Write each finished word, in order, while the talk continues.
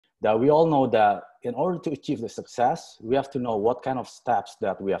that we all know that in order to achieve the success, we have to know what kind of steps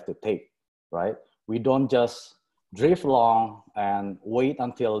that we have to take, right? We don't just drift along and wait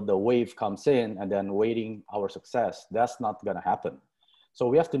until the wave comes in and then waiting our success. That's not gonna happen. So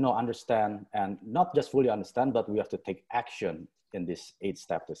we have to know, understand, and not just fully understand, but we have to take action in this 8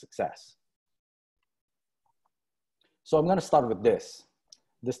 steps to success. So I'm gonna start with this.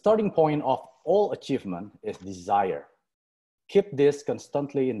 The starting point of all achievement is desire. Keep this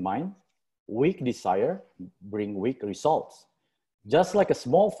constantly in mind. Weak desire bring weak results. Just like a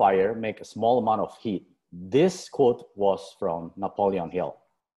small fire make a small amount of heat. This quote was from Napoleon Hill.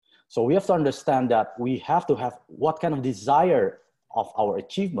 So we have to understand that we have to have what kind of desire of our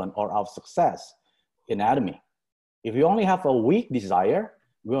achievement or our success in ATOMY. If we only have a weak desire,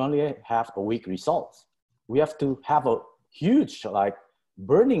 we only have a weak results. We have to have a huge, like,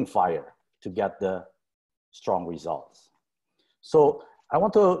 burning fire to get the strong results. So I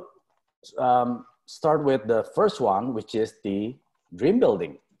want to start with the first one, which is the dream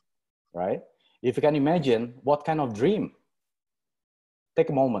building, right? If you can imagine what kind of dream, take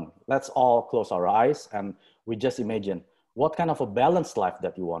a moment. Let's all close our eyes and we just imagine what kind of a balanced life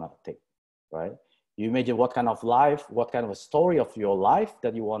that you want to take, right? You imagine what kind of life, what kind of a story of your life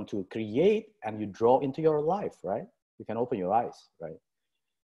that you want to create and you draw into your life, right? You can open your eyes, right?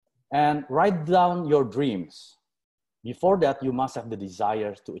 And write down your dreams. Before that, you must have the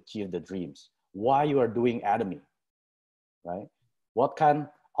desire to achieve the dreams. Why you are doing ATOMY, right? What kind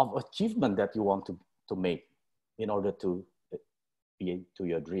of achievement that you want to make in order to be to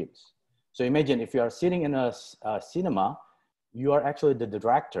your dreams. So imagine if you are sitting in a cinema, you are actually the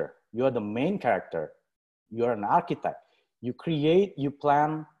director. You are the main character. You are an architect. You create, you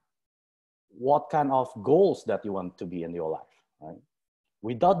plan what kind of goals that you want to be in your life, right?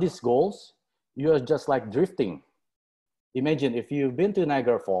 Without these goals, you are just like drifting. Imagine if you've been to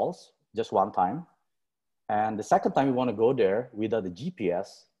Niagara Falls just one time, and the second time you want to go there without the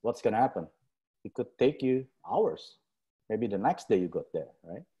GPS, what's going to happen? It could take you hours. Maybe the next day you got there,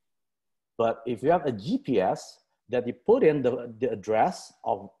 right? But if you have a GPS that you put in the address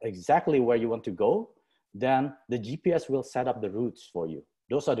of exactly where you want to go, then the GPS will set up the routes for you.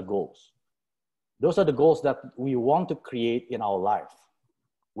 Those are the goals. Those are the goals that we want to create in our life.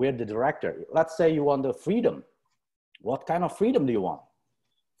 We're the director. Let's say you want the freedom. What kind of freedom do you want?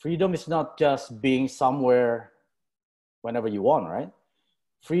 Freedom is not just being somewhere whenever you want, right?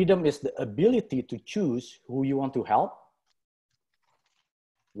 Freedom is the ability to choose who you want to help,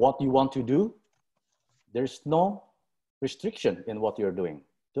 what you want to do. There's no restriction in what you're doing.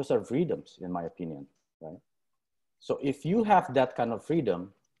 Those are freedoms, in my opinion, right? So if you have that kind of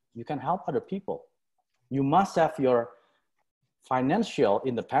freedom, you can help other people. You must have your financial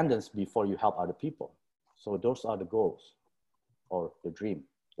independence before you help other people. So those are the goals or the dream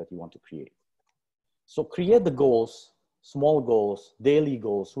that you want to create. So create the goals, small goals, daily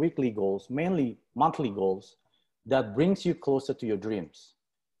goals, weekly goals, mainly monthly goals that brings you closer to your dreams.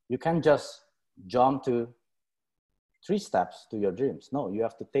 You can't just jump to 3 steps to your dreams. No, you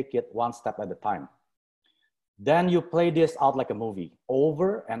have to take it 1 step at a time. Then you play this out like a movie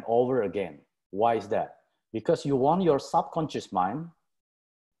over and over again. Why is that? Because you want your subconscious mind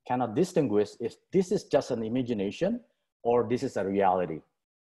cannot distinguish if this is just an imagination or this is a reality.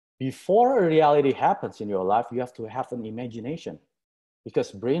 Before a reality happens in your life, you have to have an imagination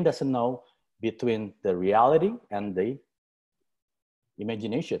because brain doesn't know between the reality and the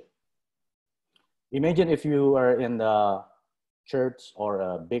imagination. Imagine if you are in the church or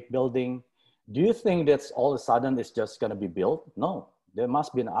a big building. Do you think that's all of a sudden it's just going to be built? No, there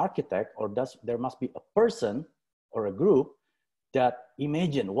must be an architect or there must be a person or a group that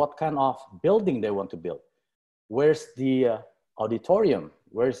imagine what kind of building they want to build. Where's the auditorium?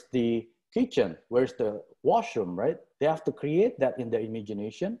 Where's the kitchen? Where's the washroom, right? They have to create that in their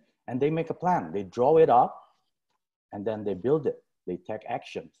imagination and they make a plan. They draw it up and then they build it. They take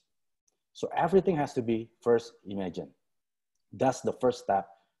actions. So everything has to be first imagined. That's the first step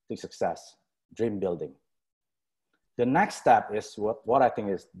to success, dream building. The next step is what I think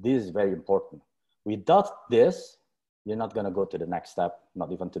is, this is very important. Without this, you're not going to go to the next step,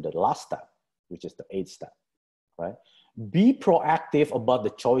 not even to the last step, which is the 8th step, right? Be proactive about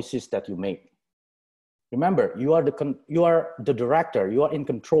the choices that you make. Remember, you are the director, you are in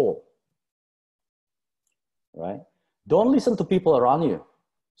control, right? Don't listen to people around you.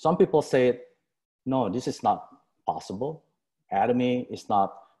 Some people say, no, this is not possible. ATOMY is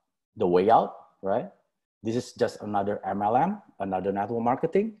not the way out, right? This is just another MLM, another network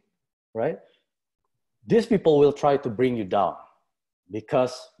marketing, right? These people will try to bring you down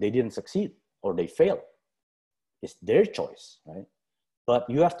because they didn't succeed or they failed. It's their choice, right? but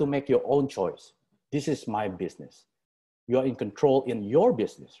you have to make your own choice. This is my business. You're in control in your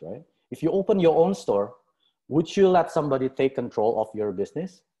business, right? If you open your own store, would you let somebody take control of your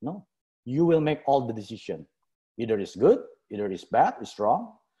business? No. You will make all the decision. Either it's good, either it's bad, it's wrong.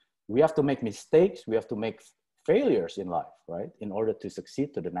 We have to make mistakes. We have to make failures in life, right? In order to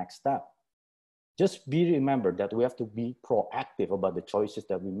succeed to the next step. Just remember that we have to be proactive about the choices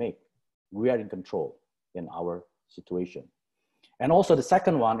that we make. We are in control in our situation. And also the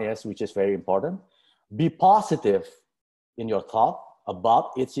second one is, which is very important, be positive in your thought about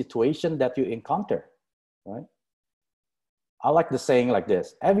each situation that you encounter, right? I like the saying like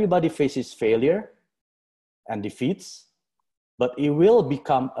this: everybody faces failure and defeats, but it will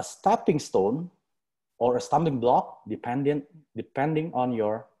become a stepping stone or a stumbling block depending on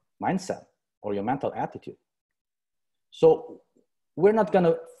your mindset or your mental attitude. So we're not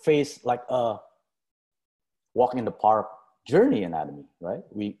gonna face like a walk in the park journey in ATOMY, right?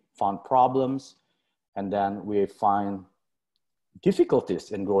 We found problems and then we find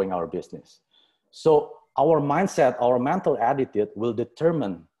difficulties in growing our business. So our mindset, our mental attitude will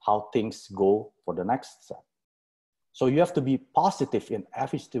determine how things go for the next step. So you have to be positive in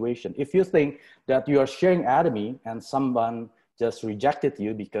every situation. If you think that you are sharing ATOMY and someone just rejected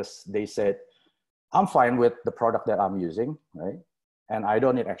you because they said, I'm fine with the product that I'm using, right? And I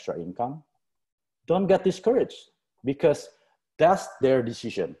don't need extra income. Don't get discouraged, because that's their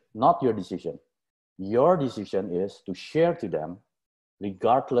decision, not your decision. Your decision is to share to them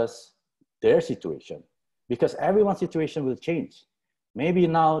regardless their situation, because everyone's situation will change. Maybe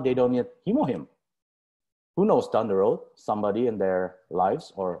now they don't need hemohim. Who knows, down the road, somebody in their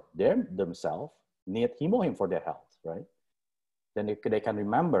lives or themselves need hemohim for their health, right? Then they can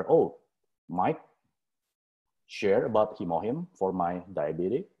remember, oh, Mike shared about hemohim for my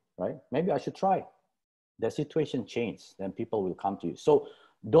diabetes, right? Maybe I should try. The situation changed, then people will come to you. So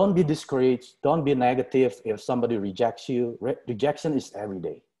don't be discouraged. Don't be negative if somebody rejects you. Rejection is every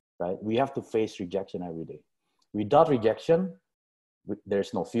day, right? We have to face rejection every day. Without rejection,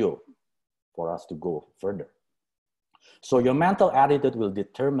 there's no fuel for us to go further. So your mental attitude will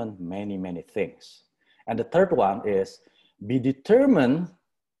determine many, many things. And the third one is be determined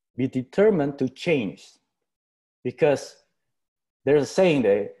to change. Because there's a saying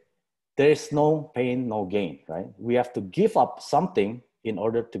that there is no pain, no gain, right? We have to give up something in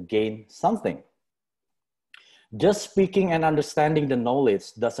order to gain something. Just speaking and understanding the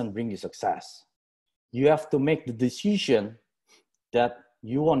knowledge doesn't bring you success. You have to make the decision that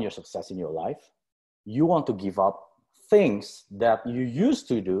you want your success in your life. You want to give up things that you used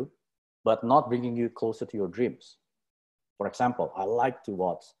to do, but not bringing you closer to your dreams. For example, I like to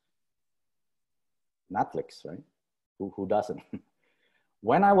watch Netflix, right? Who doesn't?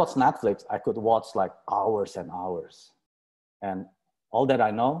 When I watch Netflix, I could watch like hours and hours. And all that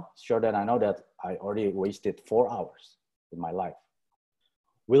I know, that I already wasted 4 hours in my life.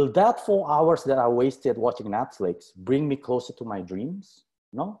 Will that 4 hours that I wasted watching Netflix bring me closer to my dreams?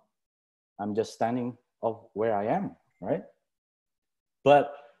 No. I'm just standing of where I am, right?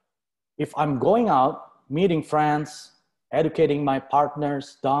 But if I'm going out, meeting friends, educating my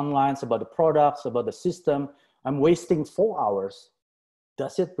partners, downlines about the products, about the system, I'm wasting 4 hours.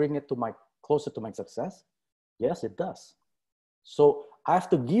 Does it bring it closer to my success? Yes, it does. So I have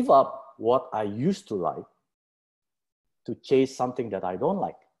to give up what I used to like to chase something that I don't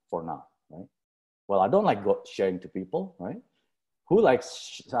like for now, right? Well, I don't like sharing to people, right? Who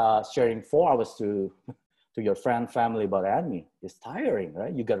likes sharing 4 hours to your friend, family about ATOMY? It's tiring,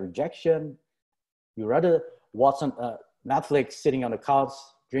 right? You got rejection. You rather watch on Netflix sitting on the couch,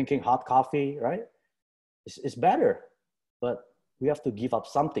 drinking hot coffee, right? It's better, but we have to give up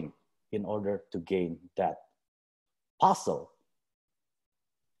something in order to gain that puzzle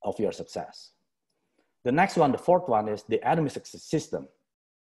of your success. The next one, the fourth one, is the ATOMY success system.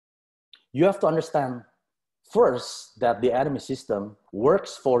 You have to understand first that the ATOMY system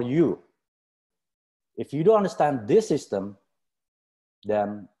works for you. If you don't understand this system,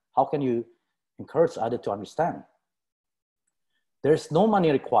 then how can you encourage others to understand? There's no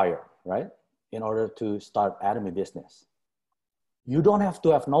money required, right, in order to start ATOMY business. You don't have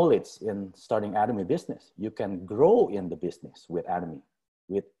to have knowledge in starting ATOMY business. You can grow in the business with ATOMY,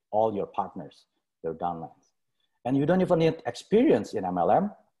 with all your partners, your downlines. And you don't even need experience in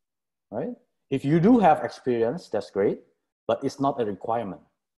MLM, right? If you do have experience, that's great, but it's not a requirement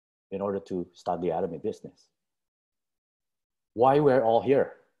in order to start the ATOMY business. Why we're all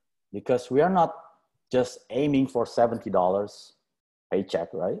here? Because we are not just aiming for $70 paycheck,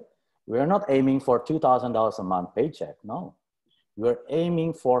 right? We're not aiming for $2,000 a month paycheck, no. We're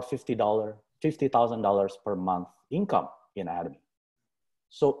aiming for $50,000 per month income in ATOMY.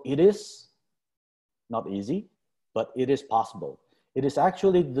 So it is not easy, but it is possible. It is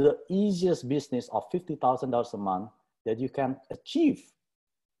actually the easiest business of $50,000 a month that you can achieve,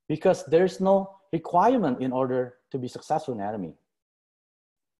 because there's no requirement in order to be successful in ATOMY,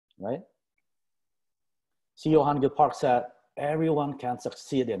 right? CEO Hangil Park said, everyone can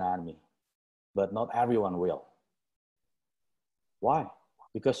succeed in ATOMY, but not everyone will. Why?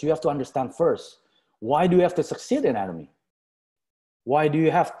 Because you have to understand first, why do you have to succeed in ATOMY? Why do you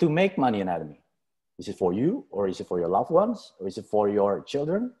have to make money in ATOMY? Is it for you, or is it for your loved ones, or is it for your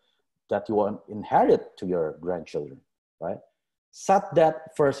children that you want to inherit to your grandchildren, right? Set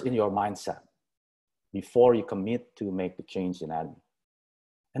that first in your mindset before you commit to make the change in ATOMY.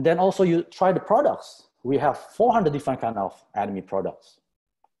 And then also you try the products. We have 400 different kind of ATOMY products.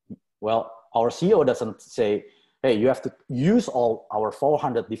 Well, our CEO doesn't say, hey, you have to use all our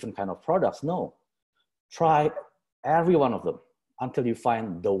 400 different kind of products. No, try every one of them until you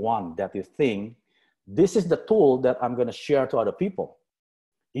find the one that you think, this is the tool that I'm going to share to other people.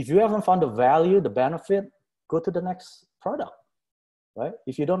 If you haven't found the value, the benefit, go to the next product, right?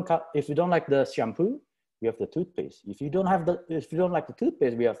 If you don't like the shampoo, we have the toothpaste. If you don't like the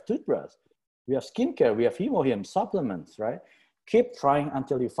toothpaste, we have toothbrush, we have skincare, we have hemohim, supplements, right? Keep trying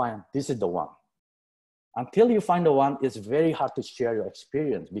until you find this is the one. Until you find the one, it's very hard to share your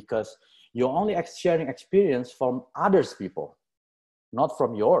experience, because you're only sharing experience from others people, not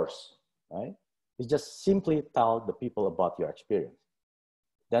from yours, right? You just simply tell the people about your experience.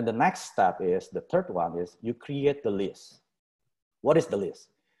 Then the next step is, the third one is, you create the list. What is the list?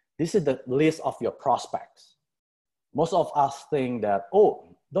 This is the list of your prospects. Most of us think that, oh,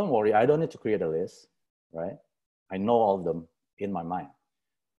 don't worry, I don't need to create a list, right? I know all of them in my mind.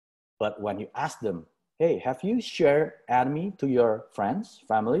 But when you ask them, hey, have you shared ATOMY to your friends,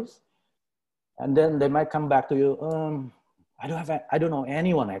 families? And then they might come back to you, I don't know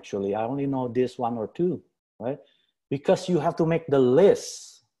anyone actually. I only know this one or two, right? Because you have to make the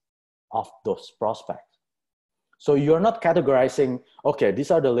list of those prospects. So you're not categorizing, okay,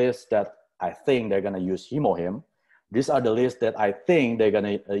 these are the lists that I think they're gonna use hemohim. These are the lists that I think they're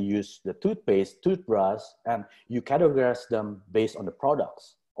gonna use the toothpaste, toothbrush, and you categorize them based on the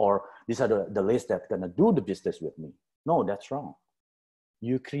products. Or these are the lists that are gonna do the business with me. No, that's wrong.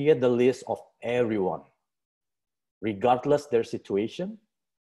 You create the list of everyone, regardless their situation,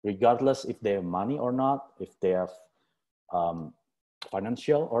 regardless if they have money or not, if they have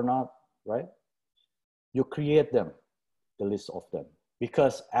financial or not, right? You create them, the list of them.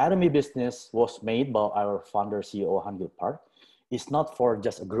 Because ATOMY business was made by our founder, CEO Hangil Park. It's not for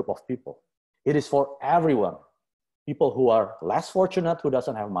just a group of people. It is for everyone. People who are less fortunate, who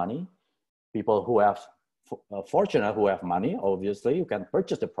doesn't have money, people who have fortunate, who have money, obviously, you can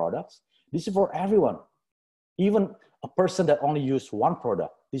purchase the products. This is for everyone. Even a person that only use one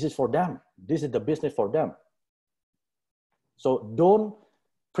product, this is for them. This is the business for them. So don't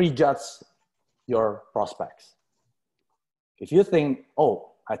prejudge your prospects. If you think,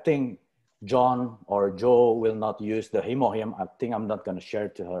 oh, I think John or Joe will not use the hemohim, I think I'm not going to share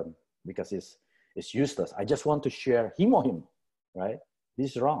it to her because it's useless. I just want to share hemohim, right?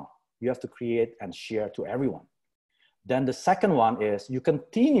 This is wrong. You have to create and share to everyone. Then the second one is you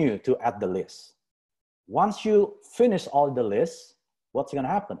continue to add the list. Once you finish all the lists, what's going to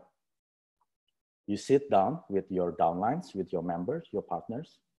happen? You sit down with your downlines, with your members, your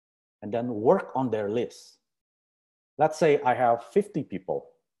partners, and then work on their list. Let's say I have 50 people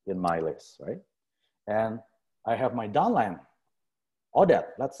in my list, right? And I have my downline,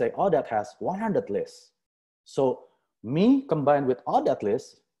 Odette. Let's say Odette has 100 lists. So me combined with Odette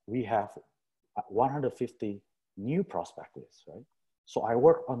lists, we have 150 new prospect lists, right? So I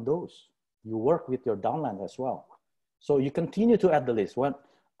work on those. You work with your downline as well. So you continue to add the list. When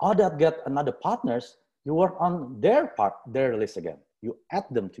Odette get another partners, you work on their list again. You add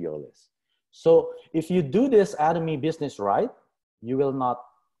them to your list. So if you do this ATOMY business right, you will not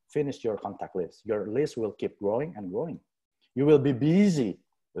finish your contact list. Your list will keep growing and growing. You will be busy,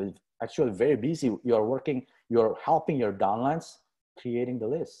 actually very busy. You're working, you're helping your downlines creating the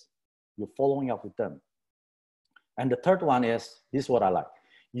list. You're following up with them. And the third one is, this is what I like.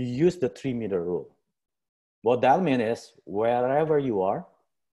 You use the 3-meter rule. What that means is wherever you are,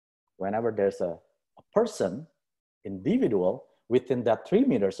 whenever there's a person, individual, within that 3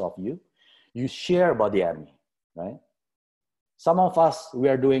 meters of you, you share about the ATOMY, right? Some of us, we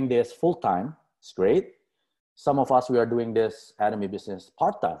are doing this full-time, it's great. Some of us, we are doing this ATOMY business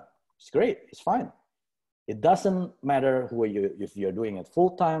part-time, it's great, it's fine. It doesn't matter if you're doing it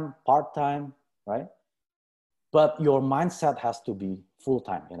full-time, part-time, right? But your mindset has to be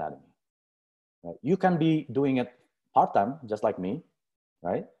full-time in ATOMY. Right? You can be doing it part-time, just like me,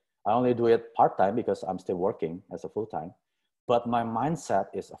 right? I only do it part-time because I'm still working as a full-time, but my mindset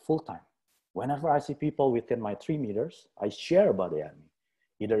is a full-time. Whenever I see people within my 3 meters, I share about the enemy.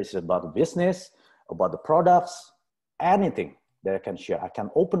 Either it's about the business, about the products, anything that I can share. I can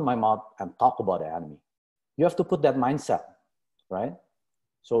open my mouth and talk about the enemy. You have to put that mindset, right?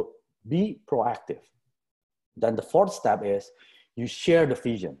 So be proactive. Then the fourth step is you share the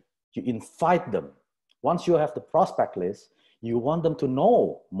vision. You invite them. Once you have the prospect list, you want them to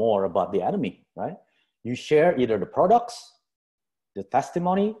know more about the enemy, right? You share either the products, the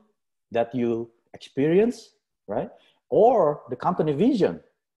testimony that you experience, right? Or the company vision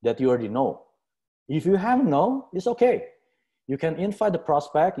that you already know. If you haven't known, it's okay. You can invite the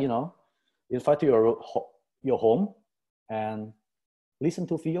prospect, invite to your home and listen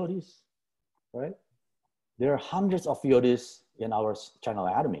to VODs, right? There are hundreds of VODs in our channel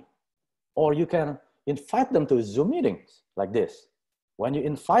ATOMY. Or you can invite them to Zoom meetings like this. When you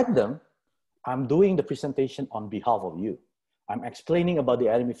invite them, I'm doing the presentation on behalf of you. I'm explaining about the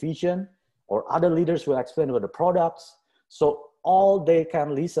ATOMY vision, or other leaders will explain about the products. So all they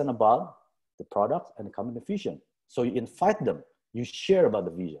can listen about the products and the company vision. So you invite them, you share about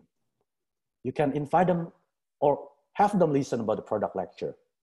the vision. You can invite them or have them listen about the product lecture,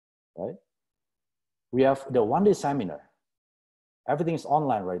 right? We have the one-day seminar. Everything is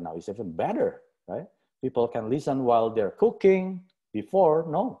online right now. It's even better, right? People can listen while they're cooking. Before,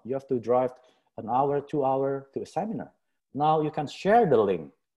 no, you have to drive an hour, 2 hours to a seminar. Now you can share the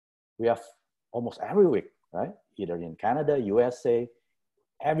link. We have almost every week, right? Either in Canada, USA,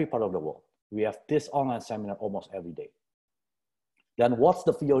 every part of the world. We have this online seminar almost every day. Then what's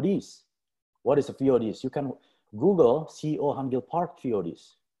the VODs? What is the VODs? You can Google CEO Hangil Park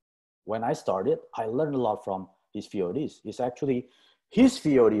VODs. When I started, I learned a lot from his VODs. It's actually, his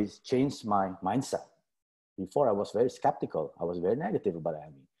VODs changed my mindset. Before I was very skeptical. I was very negative about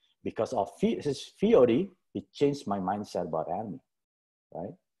ATOMY. Because of his VOD, it changed my mindset about ATOMY,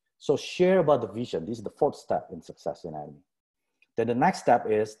 right? So share about the vision. This is the fourth step in success in ATOMY. Then the next step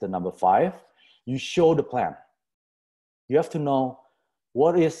is the number 5. You show the plan. You have to know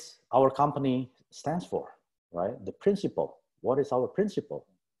what is our company stands for, right? The principle. What is our principle?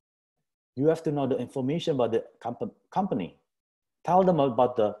 You have to know the information about the company. Tell them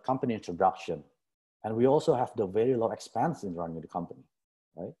about the company introduction. And we also have the very low expense in running the company,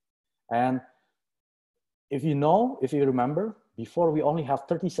 right? And if you remember, before we only have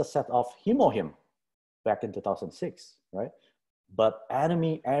 30 sets of Hemohim back in 2006, right? But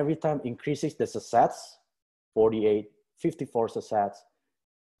ATOMY every time increases the sets, 48, 54 sets,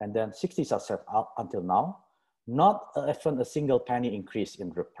 and then 60 sets up until now, not even a single penny increase in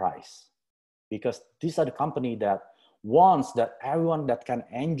the price. Because these are the company that wants that everyone that can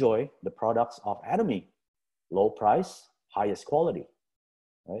enjoy the products of ATOMY, low price, highest quality,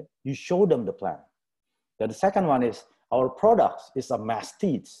 right? You show them the plan. Then the second one is our products is a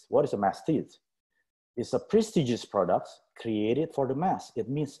masstige. What is a masstige? It's a prestigious product created for the mass. It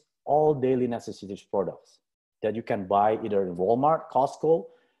means all daily necessities products that you can buy either in Walmart, Costco.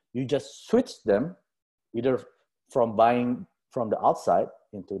 You just switch them either from buying from the outside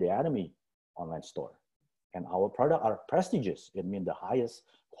into the ATOMY online store. And our products are prestigious. It means the highest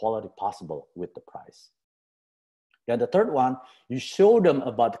quality possible with the price. Then the third one, you show them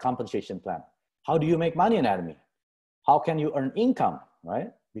about the compensation plan. How do you make money in ATOMY? How can you earn income,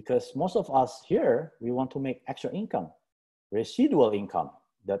 right? Because most of us here, we want to make extra income, residual income,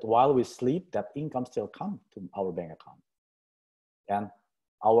 that while we sleep, that income still comes to our bank account. And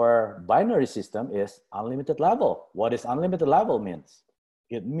our binary system is unlimited level. What is unlimited level means?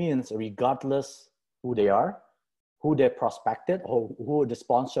 It means regardless who they are, who they prospected, or who the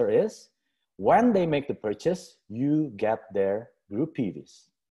sponsor is, when they make the purchase, you get their group PVs.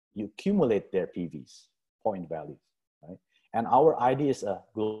 You accumulate their PVs, point values, right? And our ID is a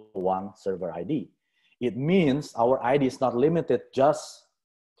Global One server ID. It means our ID is not limited just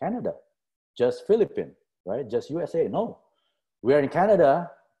Canada, just Philippines, right? Just USA, no. We are in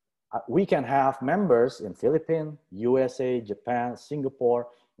Canada, we can have members in Philippines, USA, Japan, Singapore,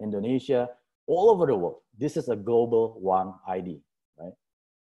 Indonesia, all over the world. This is a Global One ID, right?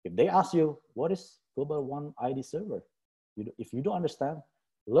 If they ask you, what is Global One ID server? If you don't understand,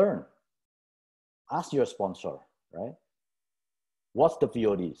 learn. Ask your sponsor, right? What's the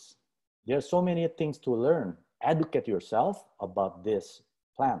VODs? There are so many things to learn. Educate yourself about this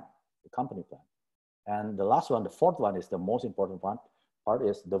plan, the company plan. And the last one, the fourth one is the most important one. Part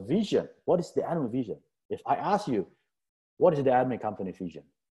is the vision. What is the ATOMY vision? If I ask you, what is the ATOMY company vision?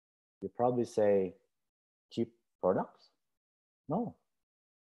 You probably say cheap products. No.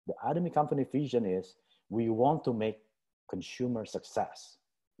 The ATOMY company vision is we want to make consumer success.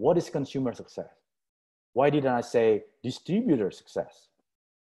 What is consumer success? Why didn't I say distributor success?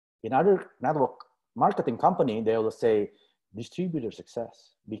 In other network marketing company, they will say distributor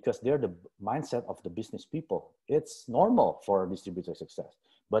success because they're the mindset of the business people. It's normal for distributor success.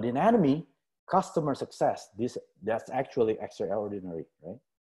 But in ATOMY, customer success, that's actually extraordinary, right?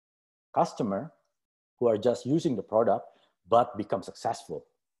 Customer who are just using the product but become successful.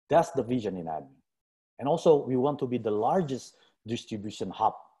 That's the vision in ATOMY. And also, we want to be the largest distribution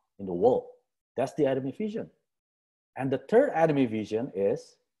hub in the world. That's the ATOMY vision. And the third ATOMY vision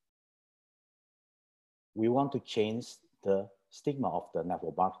is we want to change the stigma of the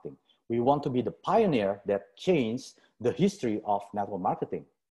network marketing. We want to be the pioneer that changed the history of network marketing.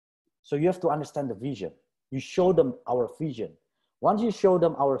 So you have to understand the vision. You show them our vision. Once you show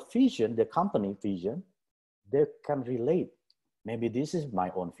them our vision, the company vision, they can relate. Maybe this is my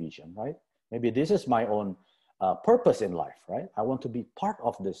own vision, right? Maybe this is my own purpose in life, right? I want to be part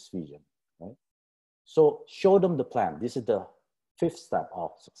of this vision, right? So show them the plan. This is the fifth step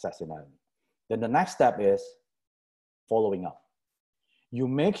of success in ATOMY. Then the next step is following up. You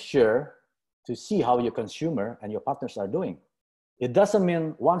make sure to see how your consumer and your partners are doing. It doesn't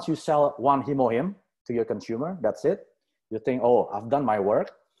mean once you sell one HimoHim to your consumer, that's it. You think, oh, I've done my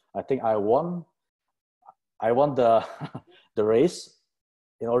work. I think I won the, the race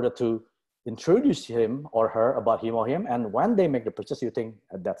in order to introduce him or her about HimoHim. And when they make the purchase, you think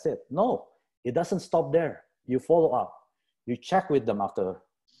that's it. No, it doesn't stop there. You follow up. You check with them after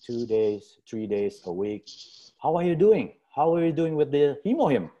 2 days, 3 days, a week. How are you doing? How are you doing with the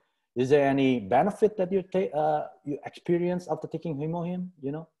HimoHim? Is there any benefit that you experience after taking HimoHim?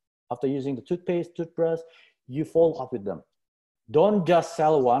 You know, after using the toothpaste, toothbrush, you follow up with them. Don't just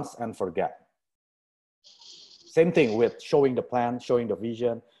sell once and forget. Same thing with showing the plan, showing the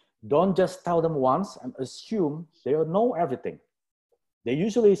vision. Don't just tell them once and assume they know everything. They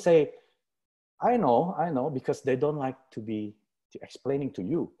usually say, I know, because they don't like to be explaining to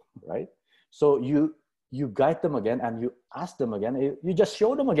you, right? So you guide them again and you ask them again. You just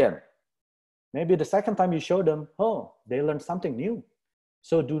show them again. Maybe the second time you show them, oh, they learned something new.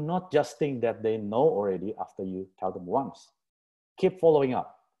 So do not just think that they know already after you tell them once. Keep following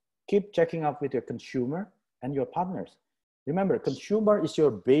up. Keep checking up with your consumer and your partners. Remember, consumer is your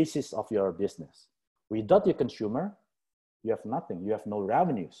basis of your business. Without your consumer, you have nothing. You have no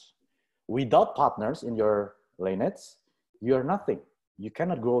revenues. Without partners in your lanettes, you're nothing. You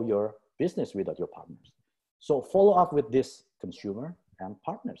cannot grow your business without your partners. So follow up with this consumer and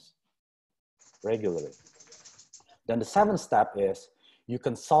partners regularly. Then the seventh step is you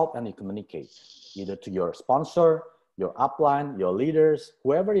consult and you communicate, either to your sponsor, your upline, your leaders,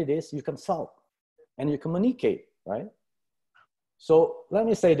 whoever it is, you consult and you communicate, right? So let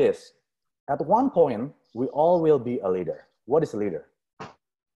me say this. At one point, we all will be a leader. What is a leader?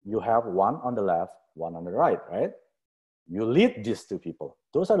 You have one on the left, one on the right, right? You lead these two people.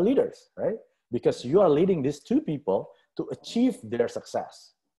 Those are leaders, right? Because you are leading these two people to achieve their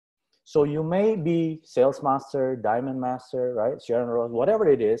success. So you may be sales master, diamond master, right? Sharon Rose, whatever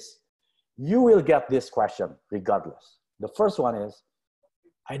it is, you will get this question regardless. The first one is,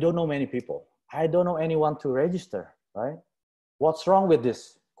 I don't know many people. I don't know anyone to register, right? What's wrong with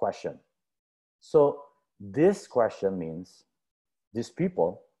this question? So this question means these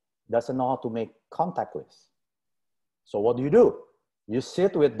people doesn't know how to make contact lists. So what do? You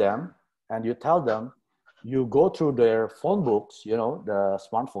sit with them and you tell them, you go through their phone books, you know, the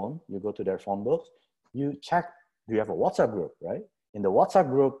smartphone, you go to their phone books, you check, do you have a WhatsApp group, right? In the WhatsApp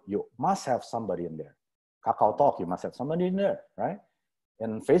group, you must have somebody in there. Kakao Talk, you must have somebody in there, right?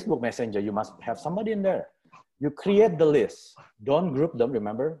 In Facebook Messenger, you must have somebody in there. You create the list. Don't group them,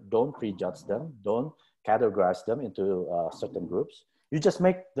 remember? Don't prejudge them. Don't categorize them into certain groups. You just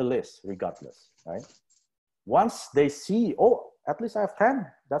make the list regardless, right? Once they see, oh, at least I have 10,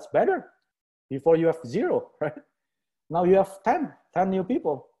 that's better. Before you have 0, right? Now you have 10 new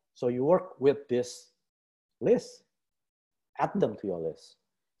people. So you work with this list, add them to your list.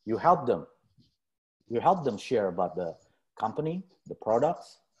 You help them. You help them share about the company, the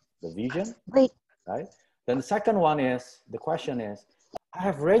products, the vision, right? Then the second one is, the question is, I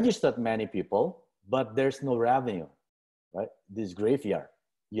have registered many people, but there's no revenue, right? This graveyard.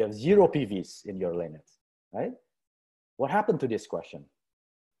 You have 0 PVs in your lanettes, right? What happened to this question?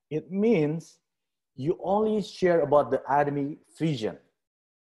 It means you only share about the ATOMY vision.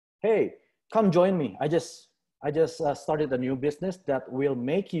 Hey, come join me. I just started a new business that will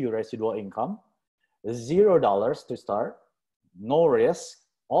make you residual income. $0 to start, no risk.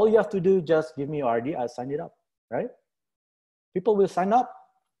 All you have to do, just give me your ID, I'll sign it up, right? People will sign up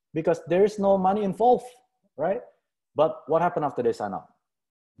because there is no money involved, right? But what happened after they sign up?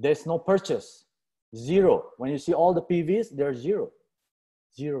 There's no purchase, zero. When you see all the PVs, there's zero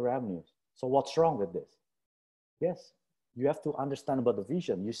revenues. So what's wrong with this? Yes, you have to understand about the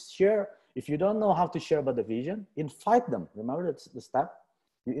vision. You share, if you don't know how to share about the vision, invite them. Remember that's the step?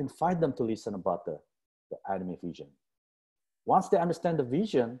 You invite them to listen about the ATOMY vision. Once they understand the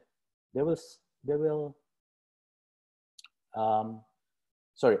vision, once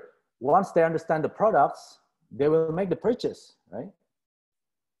they understand the products, they will make the purchase, right?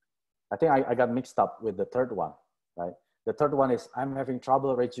 I think I got mixed up with the third one, right? The third one is I'm having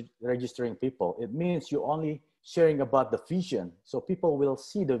trouble registering people. It means you're only sharing about the vision. So people will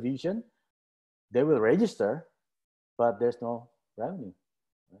see the vision, they will register, but there's no revenue.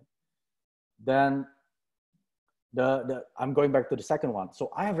 Right? Then I'm going back to the second one.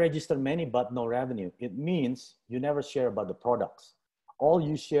 So I have registered many, but no revenue. It means you never share about the products. All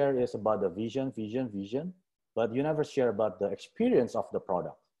you share is about the vision, but you never share about the experience of the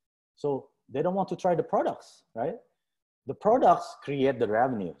product. So they don't want to try the products, right? The products create the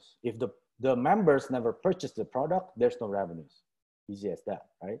revenues. If the members never purchase the product, there's no revenues. Easy as that,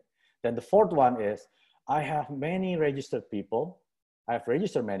 right? Then the fourth one is, I have many registered people. I've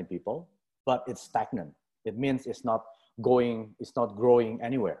registered many people, but it's stagnant. It means it's not growing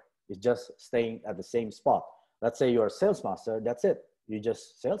anywhere. It's just staying at the same spot. Let's say you're a sales master, that's it. You're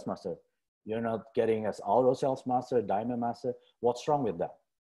just sales master. You're not getting as auto sales master, diamond master. What's wrong with that?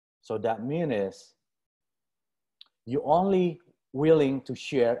 So that means is you only willing to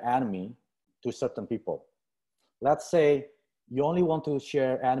share ATOMY to certain people. Let's say you only want to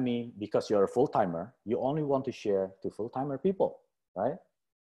share ATOMY because you're a full-timer. You only want to share to full-timer people, right?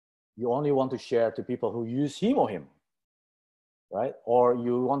 You only want to share to people who use him or him, right? Or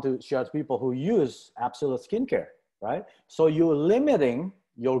you want to share to people who use Absolute Skincare, right? So you're limiting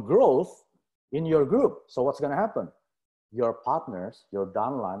your growth in your group. So what's going to happen? Your partners, your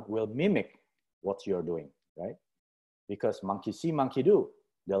downline will mimic what you're doing, right? Because monkey see, monkey do.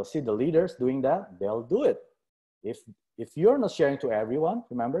 They'll see the leaders doing that, they'll do it. If you're not sharing to everyone,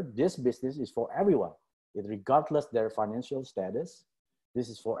 remember, this business is for everyone. Regardless their financial status, this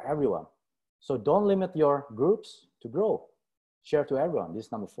is for everyone. So don't limit your groups to grow. Share to everyone. This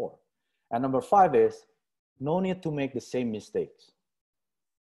is number 4. And number 5 is no need to make the same mistakes,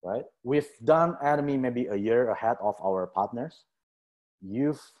 right? We've done ATOMY maybe a year ahead of our partners.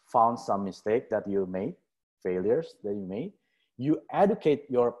 You've found some mistake that you made, failures that you made. You educate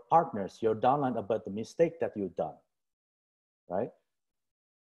your partners, your downline about the mistake that you've done, right?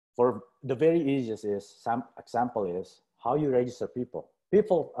 For the very easiest is, some example is how you register people.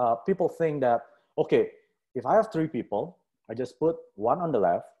 People think that, okay, if I have 3 people, I just put one on the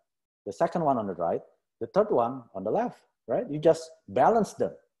left, the second one on the right, the third one on the left, right? You just balance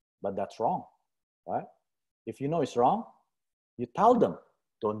them, but that's wrong, right? If you know it's wrong, you tell them,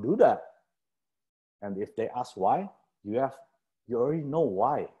 don't do that. And if they ask why, you already know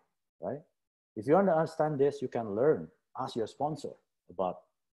why, right? If you want to understand this, you can learn, ask your sponsor about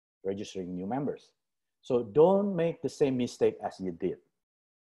registering new members. So don't make the same mistake as you did.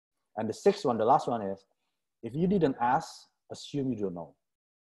 And the 6th one, the last one is, if you didn't ask, assume you don't know.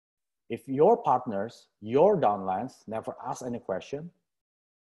 If your partners, your downlines never ask any question,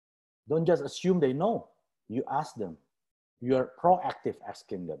 don't just assume they know. You ask them. You're proactive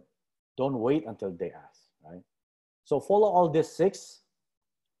asking them. Don't wait until they ask, right? So follow all these 6,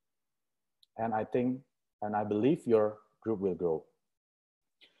 and I believe your group will grow.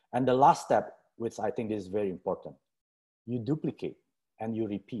 And the last step, which I think is very important, you duplicate and you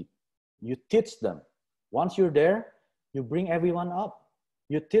repeat. You teach them. Once you're there, you bring everyone up.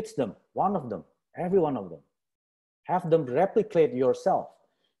 You teach them, one of them, every one of them. Have them replicate yourself,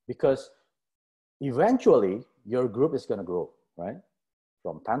 because eventually your group is going to grow, right?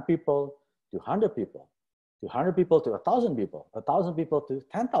 From 10 people to 100 people, to 100 people to 1,000 people, 1,000 people to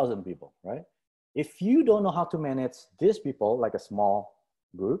 10,000 people, right? If you don't know how to manage these people like a small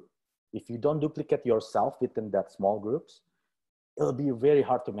group, if you don't duplicate yourself within that small groups, it'll be very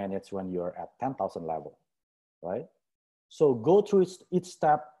hard to manage when you're at 10,000 level, right? So go through each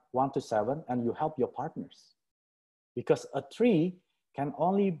step 1 to 7 and you help your partners, because a tree can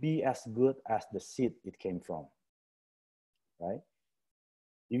only be as good as the seed it came from, right?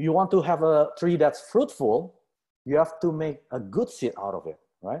 If you want to have a tree that's fruitful, you have to make a good seed out of it,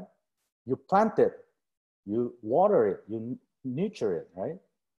 right? You plant it, you water it, you nurture it, right?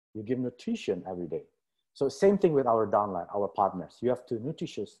 You give nutrition every day. So same thing with our downline, our partners. You have to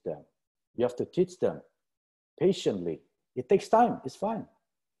nutritious them. You have to teach them patiently. It takes time, it's fine.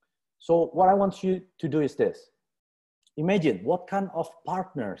 So what I want you to do is this. Imagine what kind of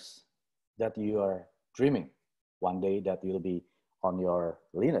partners that you are dreaming one day that you'll be on your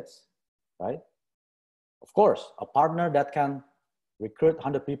lineage, right? Of course, a partner that can recruit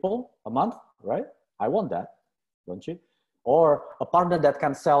 100 people a month, right? I want that, don't you? Or a partner that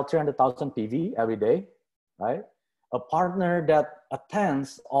can sell 300,000 PV every day, right? A partner that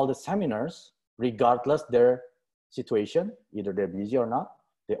attends all the seminars, regardless their situation, either they're busy or not,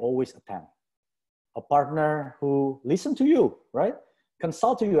 they always attend. A partner who listens to you, right?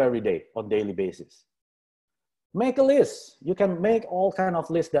 Consult to you every day on daily basis. Make a list. You can make all kind of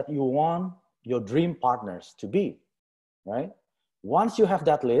lists that you want your dream partners to be, right? Once you have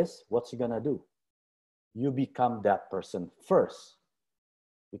that list, what's you gonna do? You become that person first.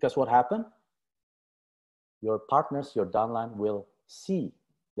 Because what happened? Your partners, your downline will see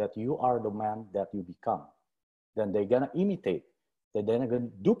that you are the man that you become. Then they're gonna imitate. They're gonna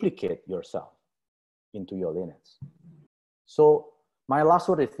duplicate yourself into your lineage. So my last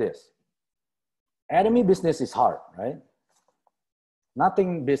word is this. ATOMY business is hard, right?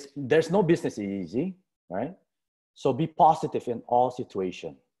 There's no business easy, right? So be positive in all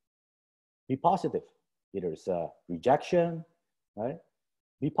situations. Be positive. Either it's a rejection, right?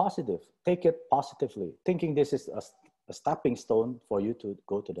 Be positive. Take it positively, thinking this is a stepping stone for you to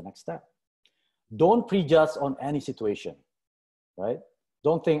go to the next step. Don't prejudge on any situation, right?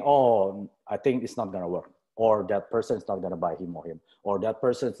 Don't think, oh, I think it's not gonna work, or that person is not gonna buy him or him, or that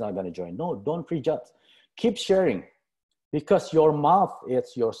person is not gonna join. No, don't prejudge. Keep sharing, because your mouth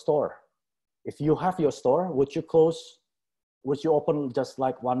is your store. If you have your store, would you open just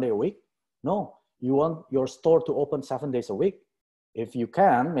like 1 day a week? No, you want your store to open 7 days a week. If you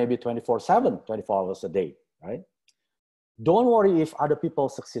can, maybe 24/7, 24 hours a day, right? Don't worry if other people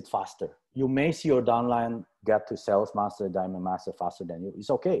succeed faster. You may see your downline get to sales master, diamond master faster than you. It's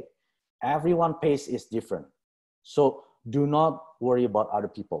okay. Everyone's pace is different. So do not worry about other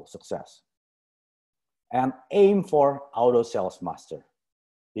people's success. And aim for auto sales master.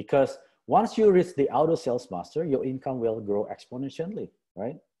 Because once you reach the auto sales master, your income will grow exponentially,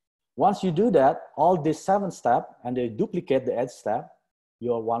 right? Once you do that, all these 7 steps, and they duplicate the 8th step,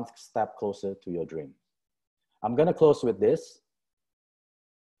 you're 1 step closer to your dream. I'm gonna close with this.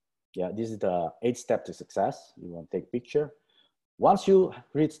 Yeah, this is the 8th step to success. You want to take a picture. Once you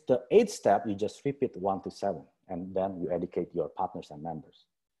reach the 8th step, you just repeat 1 to 7, and then you educate your partners and members.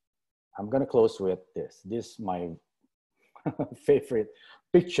 I'm gonna close with this. This is my favorite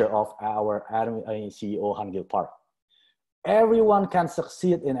picture of our ATOMY CEO, Han-Gil Park. Everyone can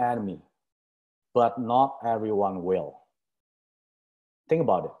succeed in ATOMY, but not everyone will. Think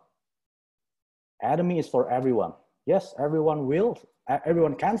about it. ATOMY is for everyone. Yes,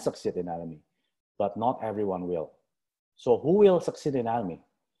 everyone can succeed in ATOMY, but not everyone will. So who will succeed in ATOMY?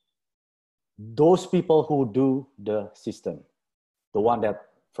 Those people who do the system. The one that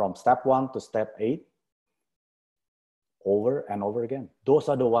from step 1 to step 8, over and over again. Those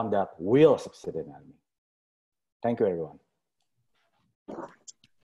are the ones that will succeed in ATOMY. Thank you, everyone.